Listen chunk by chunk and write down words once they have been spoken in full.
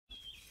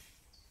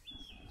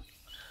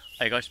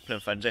Hey guys,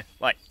 Plymouth Fenns here.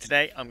 Right,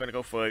 today I'm going to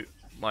go through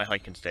my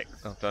hiking stick.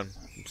 I've done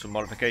some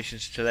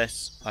modifications to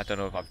this. I don't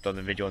know if I've done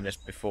a video on this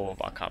before,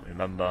 but I can't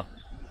remember.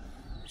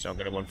 So I'm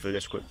going to run through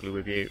this quickly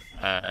with you.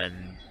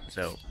 And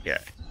so, yeah,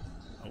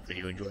 hopefully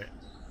you enjoy it.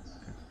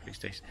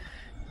 Please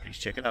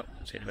check it out.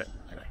 See you in a bit.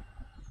 Bye-bye.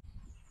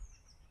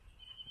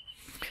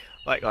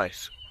 Right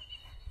guys,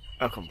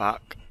 welcome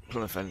back.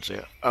 Plymouth Fenns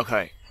here.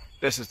 Okay,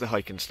 this is the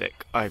hiking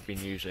stick I've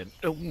been using.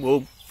 Oh,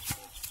 whoa.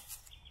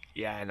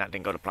 Yeah, and that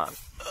didn't go to plan.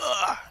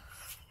 Ugh.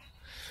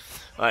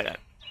 Right then,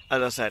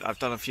 as I said, I've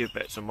done a few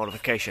bits of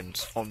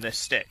modifications on this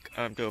stick.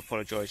 I do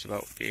apologise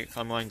about the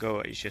camera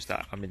angle, it's just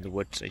that I'm in the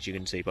woods, as you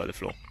can see by the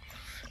floor.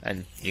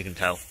 And you can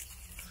tell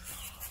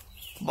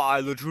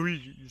by the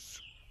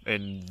trees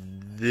in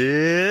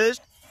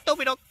this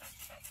dopey dog.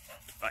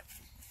 Right,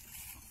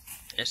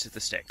 this is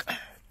the stick.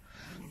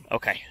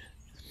 Okay,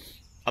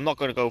 I'm not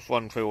going to go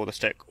run through all the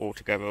stick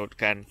altogether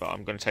again, but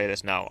I'm going to tell you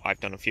this now.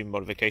 I've done a few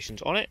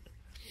modifications on it.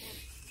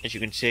 As you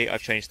can see,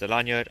 I've changed the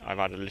lanyard, I've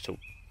added a little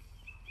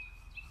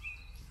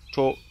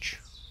torch,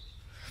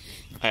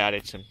 I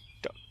added some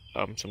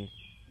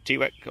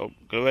T-Rex or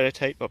Gorilla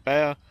Tape or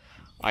Bear,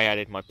 I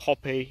added my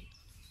poppy,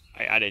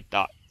 I added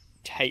that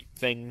tape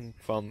thing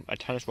from a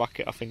tennis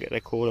racket, I think they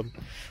call them,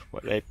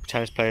 what the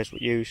tennis players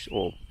would use,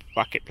 or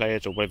racket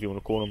players, or whatever you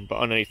want to call them, but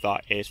underneath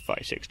that is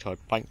 36 yard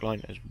bank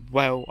line as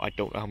well. I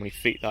don't know how many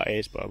feet that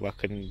is, but I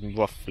reckon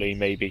roughly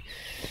maybe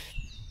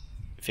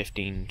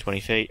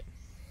 15-20 feet.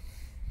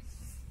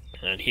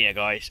 And here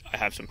guys, I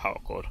have some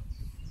paracord.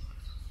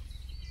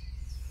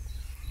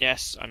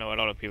 Yes, I know a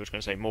lot of people are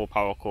going to say more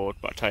paracord,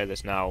 but I'll tell you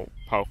this now,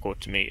 paracord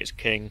to me is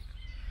king.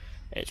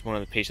 It's one of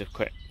the pieces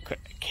of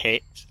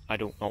kit I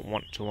do not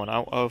want to run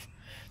out of.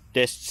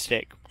 This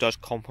stick does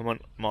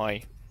complement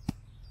my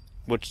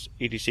Woods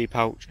EDC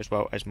pouch as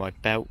well as my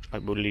belt. I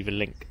will leave a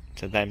link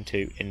to them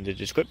too in the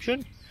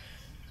description.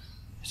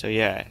 So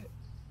yeah.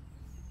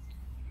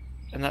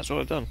 And that's all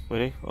I've done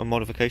really on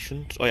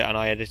modifications. Oh yeah, and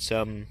I added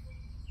some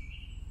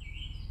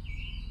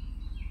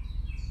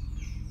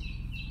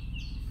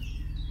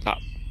that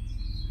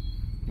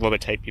rubber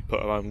tape you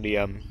put around the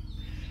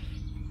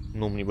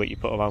normally what you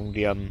put around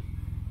the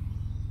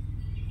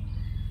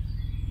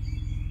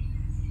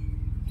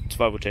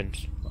survival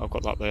tins. I've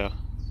got that there.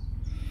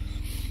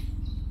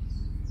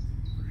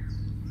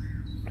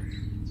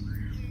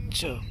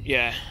 So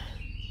yeah,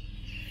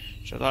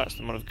 so that's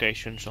the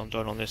modifications I'm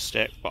done on this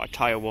stick. But I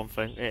tell you one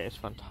thing, it is a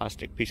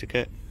fantastic piece of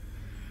kit.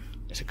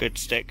 It's a good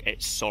stick,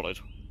 it's solid.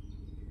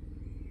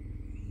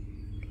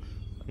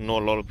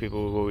 Not a lot of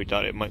people are worried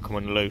that it might come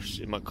loose.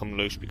 It might come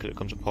loose because it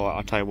comes apart.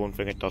 I'll tell you one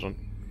thing, it doesn't.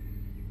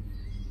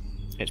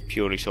 It's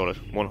purely solid,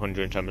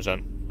 110%,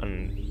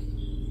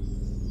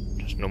 and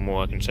there's no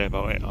more I can say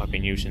about it. I've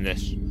been using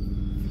this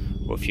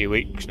for a few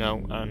weeks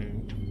now,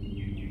 and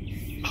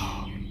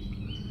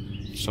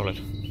solid.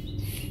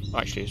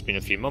 Actually, it's been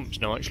a few months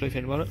now, actually,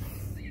 thinking about it.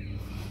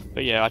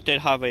 But yeah, I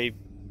did have a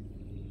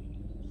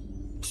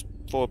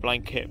 4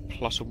 blanket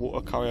plus a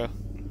water carrier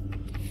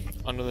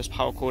under this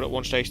paracord at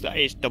one stage. That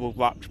is double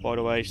wrapped, by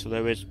the way, so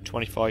there is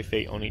 25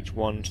 feet on each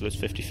one, so there's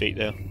 50 feet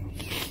there.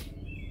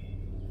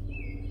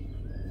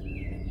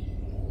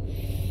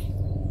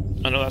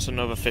 I know that's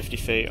another 50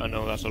 feet, I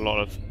know that's a lot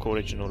of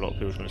cordage, and a lot of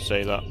people are going to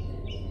say that,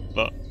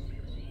 but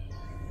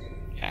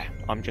yeah,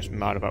 I'm just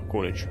mad about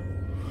cordage.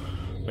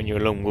 When you're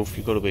a lone wolf,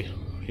 you've got to be.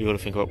 You've got to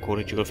think about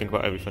cordage, you've got to think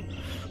about everything.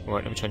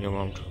 Right, let me turn you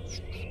around.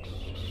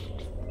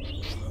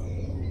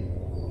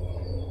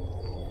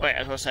 Wait,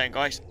 as I was saying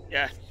guys,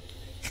 yeah,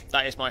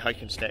 that is my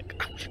hiking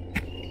stick.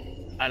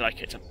 I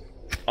like it.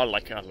 I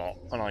like it a lot,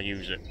 and I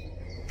use it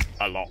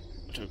a lot.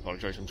 I do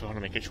apologise, I'm trying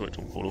to make sure it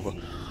doesn't fall over.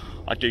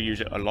 I do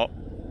use it a lot,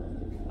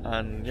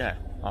 and yeah,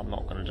 I'm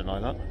not going to deny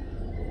that.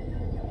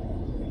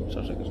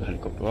 Sounds like there's a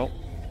helicopter out.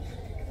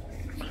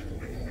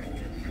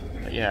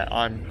 But yeah,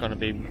 I'm going to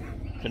be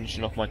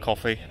finishing off my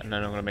coffee, and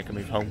then I'm going to make a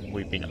move home.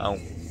 We've been out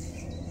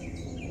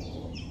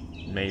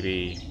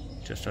maybe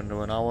just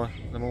under an hour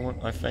at the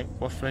moment, I think,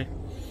 roughly.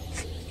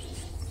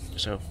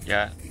 So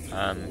yeah,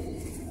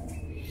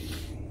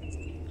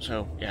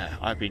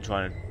 I've been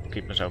trying to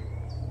keep myself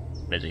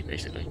busy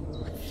basically.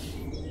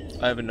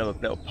 I have another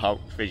little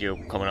pouch video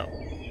coming up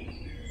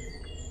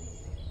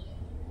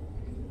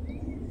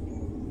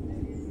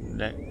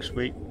next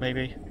week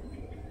maybe.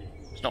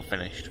 It's not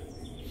finished,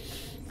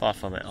 far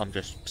from it, I'm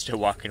just still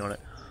working on it.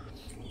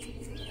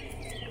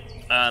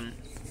 And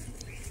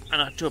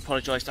I do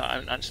apologise that I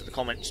haven't answered the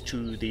comments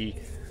to the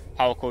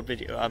paracord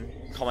video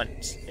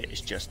comments.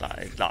 It's just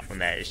that one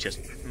there. It's just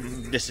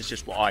this is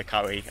just what I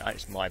carry.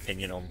 It's my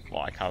opinion on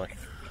what I carry.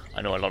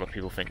 I know a lot of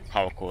people think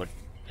paracord,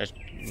 there's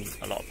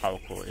a lot of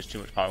paracord, there's too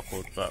much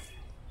paracord, but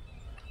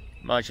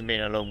imagine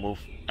being a lone wolf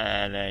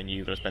and then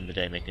you've got to spend the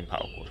day making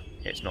paracord.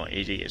 It's not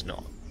easy, it's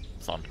not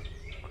fun.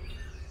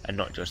 And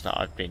not just that,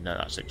 I've been in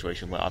that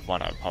situation where I've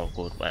run out of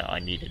paracord where I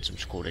needed some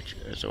cordage,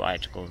 so I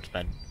had to go and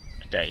spend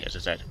a day, as I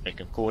said,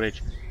 making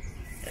cordage.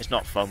 It's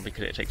not fun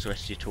because it takes the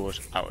rest of your tours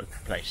out of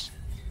place.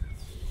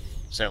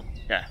 So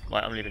yeah,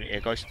 right, I'm leaving it here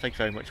guys. Thank you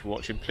very much for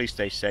watching. Please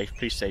stay safe,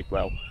 please stay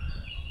well,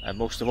 and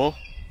most of all,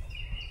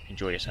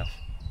 enjoy yourself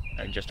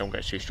and just don't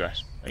get too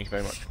stressed. Thank you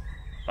very much.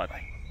 Bye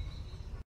bye.